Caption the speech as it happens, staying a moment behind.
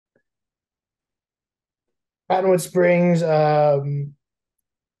Cottonwood Springs,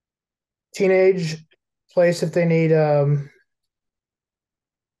 teenage place if they need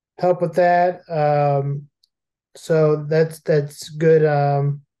help with that. So that's good. I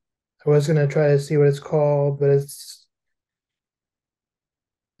was gonna try to see what it's called, but it's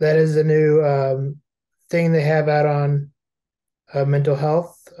that is a new thing they have out on mental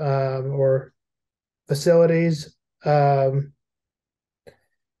health or facilities. Um,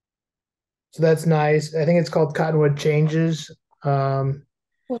 so that's nice. I think it's called Cottonwood Changes. Um,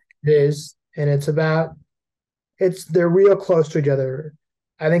 it is, and it's they're real close to each other.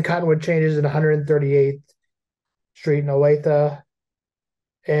 I think Cottonwood Changes in 138th Street in Olathe,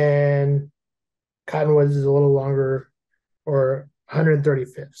 and Cottonwoods is a little longer, or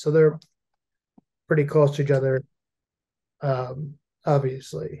 135th. So they're pretty close to each other,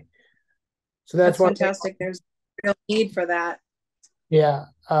 obviously. So that's That's one thing. fantastic. There's a real need for that. Yeah.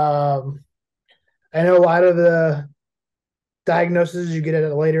 I know a lot of the diagnoses you get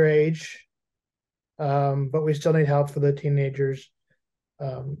at a later age, but we still need help for the teenagers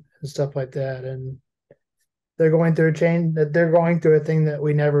and stuff like that. And they're going through a change that they're going through a thing that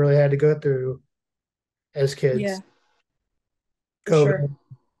we never really had to go through as Yeah, kids. for sure. COVID.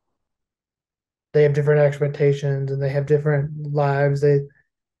 They have different expectations and they have different lives.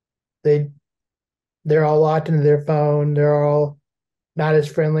 They they're all locked into their phone. They're all not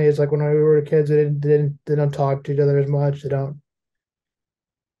as friendly as like when we were kids. They don't talk to each other as much. They don't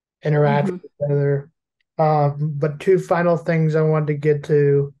interact Hmm. with each other. But two final things I wanted to get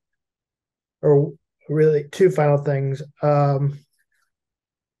to, or really two final things.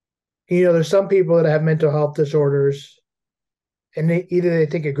 There's some people that have mental health disorders, and either they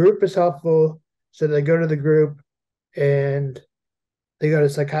think a group is helpful, so they go to the group, and they go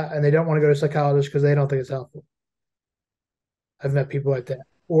to and they don't want to go to psychologists because they don't think it's helpful. I've met people like that.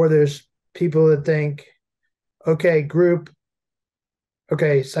 Or there's people that think, okay, group,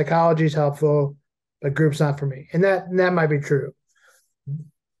 okay, psychology is helpful, but group's not for me, and that might be true.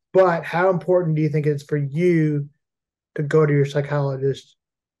 But how important do you think it's for you to go to your psychologist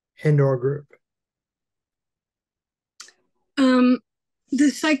and/or group? Um, the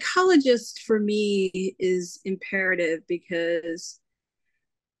psychologist for me is imperative because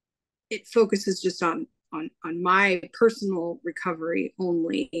it focuses just on my personal recovery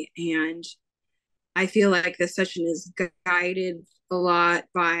only, and I feel like the session is guided a lot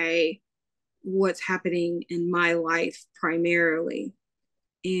by what's happening in my life primarily.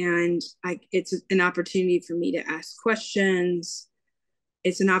 And it's an opportunity for me to ask questions.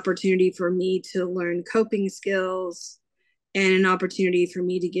 It's an opportunity for me to learn coping skills and an opportunity for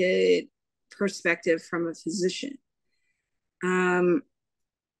me to get perspective from a physician. Um,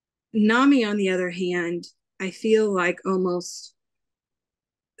 Nami, on the other hand, I feel like almost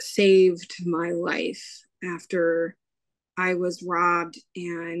saved my life after I was robbed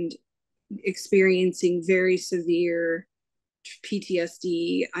and experiencing very severe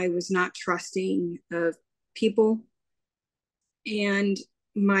PTSD. I was not trusting of people. And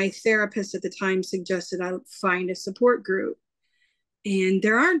my therapist at the time suggested I find a support group. And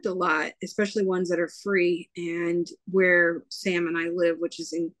there aren't a lot, especially ones that are free. And where Sam and I live, which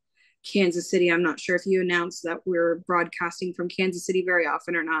is in Kansas City, I'm not sure if you announced that we're broadcasting from Kansas City very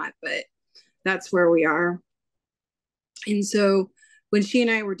often or not, but that's where we are. And so when she and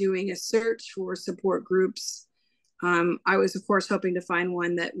I were doing a search for support groups, I was, of course, hoping to find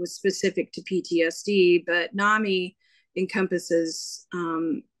one that was specific to PTSD, but NAMI encompasses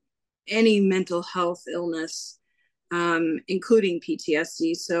any mental health illness, including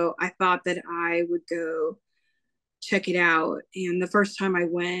PTSD. So I thought that I would go check it out. And the first time I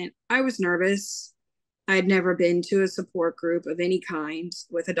went, I was nervous. I'd never been to a support group of any kind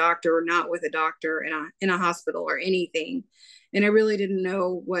with a doctor or not with a doctor in a hospital or anything. And I really didn't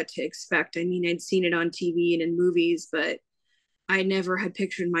know what to expect. I mean, I'd seen it on TV and in movies, but I never had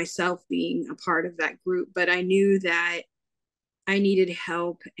pictured myself being a part of that group. But I knew that I needed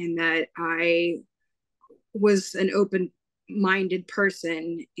help and that I was an open minded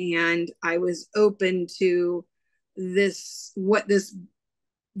person and I was open to this what this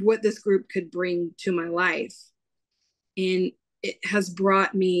group could bring to my life. And it has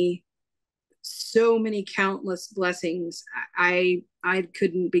brought me so many countless blessings. I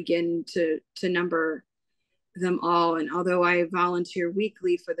couldn't begin to number them all. And although I volunteer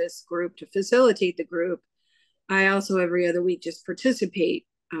weekly for this group to facilitate the group, I also every other week just participate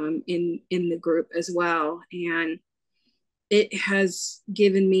in the group as well. And it has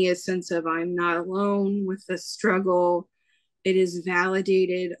given me a sense of I'm not alone with the struggle. It has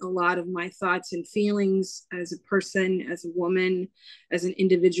validated a lot of my thoughts and feelings as a person, as a woman, as an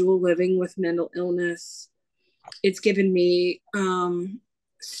individual living with mental illness. It's given me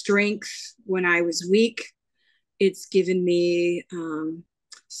strength when I was weak. It's given me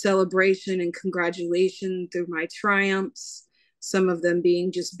celebration and congratulation through my triumphs, some of them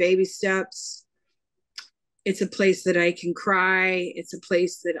being just baby steps. It's a place that I can cry. It's a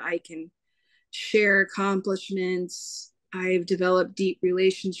place that I can share accomplishments. I've developed deep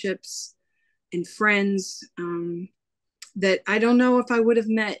relationships and friends that I don't know if I would have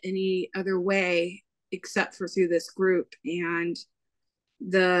met any other way except for through this group. And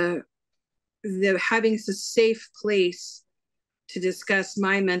the having a safe place to discuss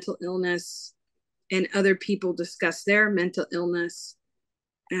my mental illness and other people discuss their mental illness,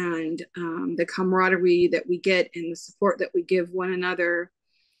 and the camaraderie that we get and the support that we give one another,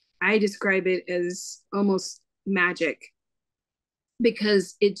 I describe it as almost magic,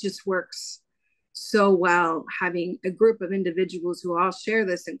 because it just works so well, having a group of individuals who all share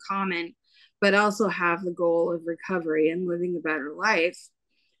this in common, but also have the goal of recovery and living a better life,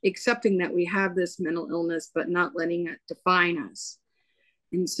 accepting that we have this mental illness, but not letting it define us.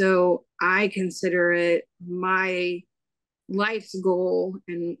 And so I consider it my life's goal,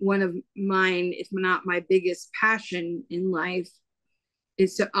 and one of mine, if not my biggest passion in life,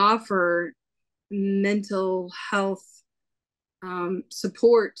 is to offer mental health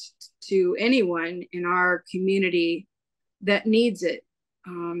support to anyone in our community that needs it.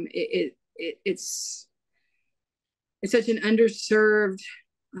 It's such an underserved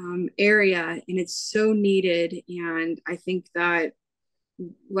area, and it's so needed. And I think that,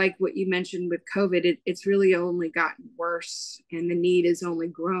 like what you mentioned with COVID, it's really only gotten worse, and the need has only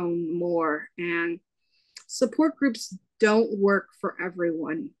grown more. And support groups don't work for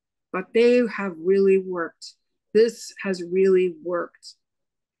everyone, but they have really worked. This has really worked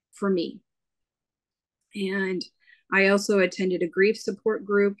for me. And I also attended a grief support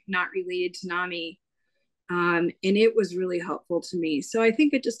group not related to NAMI, and it was really helpful to me. So I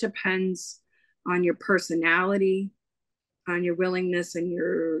think it just depends on your personality, on your willingness and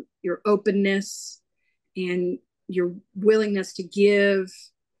your openness, and your willingness to give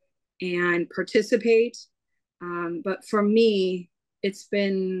and participate. But for me, it's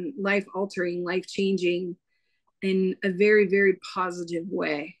been life-altering, life-changing in a very, very positive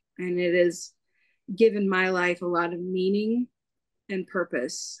way. And it has given my life a lot of meaning and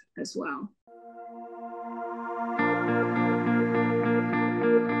purpose as well.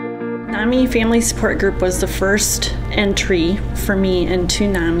 NAMI Family Support Group was the first entry for me into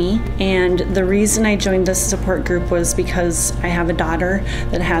NAMI, and the reason I joined this support group was because I have a daughter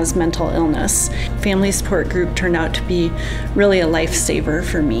that has mental illness. Family Support Group turned out to be really a lifesaver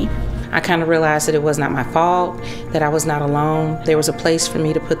for me. I kind of realized that it was not my fault, that I was not alone. There was a place for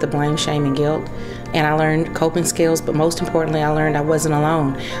me to put the blame, shame, and guilt. And I learned coping skills, but most importantly, I learned I wasn't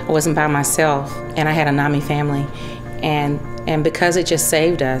alone. I wasn't by myself, and I had a NAMI family. And because it just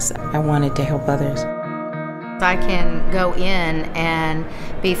saved us, I wanted to help others. I can go in and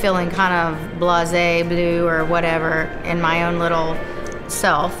be feeling kind of blasé, blue, or whatever in my own little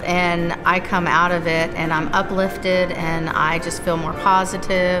self, and I come out of it and I'm uplifted and I just feel more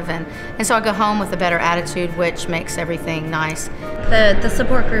positive, and so I go home with a better attitude, which makes everything nice. The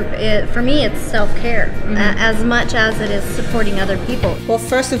support group, for me, it's self-care as much as it is supporting other people. Well,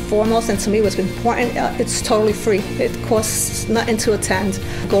 first and foremost, and to me what's important, it's totally free. It costs nothing to attend.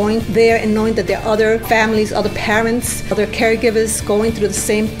 Going there and knowing that there are other families, other parents, other caregivers going through the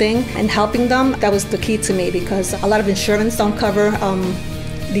same thing and helping them, that was the key to me, because a lot of insurance don't cover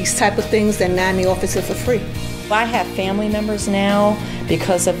these type of things, and NAMI offers it for free. I have family members now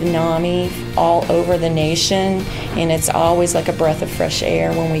because of NAMI all over the nation, and it's always like a breath of fresh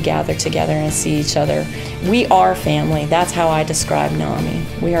air when we gather together and see each other. We are family. That's how I describe NAMI.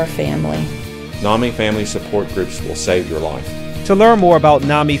 We are family. NAMI Family Support Groups will save your life. To learn more about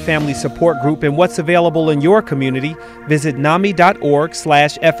NAMI Family Support Group and what's available in your community, visit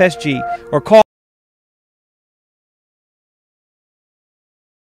nami.org/FSG or call.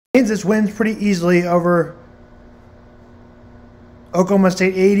 Kansas wins pretty easily over Oklahoma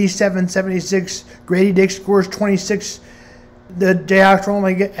State, 87-76. Grady Dick scores 26. The Jayhawks were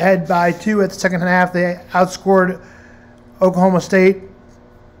only ahead by 2 at the second half. They outscored Oklahoma State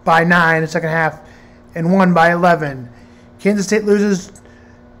by 9 in the second half and won by 11. Kansas State loses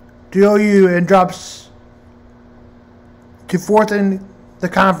to OU and drops to 4th in the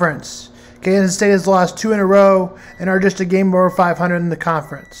conference. Kansas State has lost 2 in a row and are just a game over 500 in the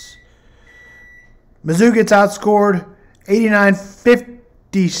conference. Mizzou gets outscored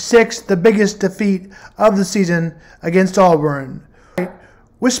 89-56, the biggest defeat of the season against Auburn.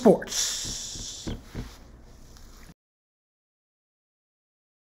 With sports.